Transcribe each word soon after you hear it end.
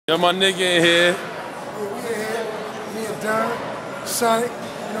Got my nigga in here. Yeah, we in here. Me and Don, Sonic, you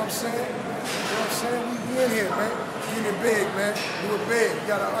know what I'm saying? You know what I'm saying? We in here, man. Getting it big, man. Do it big. We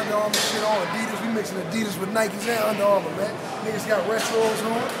got our Under Armour shit on. Adidas, we mixing Adidas with Nikes and Under Armour, man. Niggas got retros on. You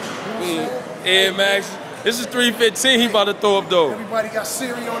know what I'm saying? Air Max. This is 315 he about to throw up though. Everybody got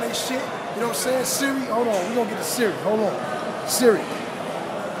Siri on their shit. You know what I'm saying? Siri, hold on. We gonna get the Siri. Hold on. Siri.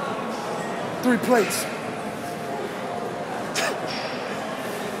 3 plates.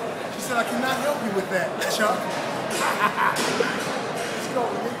 She said I cannot help you with that, Chuck. Let's go,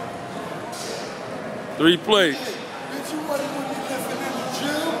 nigga. 3 plates. Hey, bitch, you wasn't with me lifting in the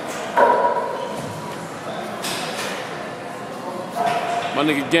gym? My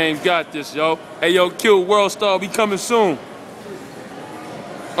nigga Game got this, yo. Hey, yo, Q, World Star, we coming soon.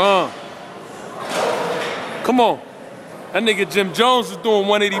 Come on. That nigga Jim Jones is doing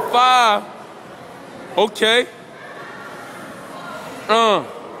 185. Okay.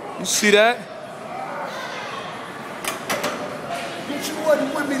 You see that? Bitch, you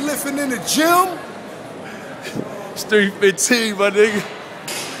wasn't with me lifting in the gym? It's 315, my nigga.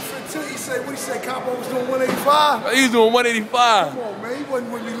 15, he said, what he say, Capo was doing 185? He's doing 185. Come on, man, he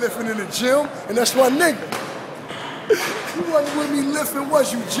wasn't with me lifting in the gym, and that's my nigga. You wasn't with me lifting,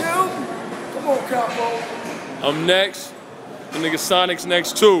 was you, Jim? Come on, Capo. I'm next. The nigga Sonic's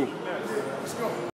next too.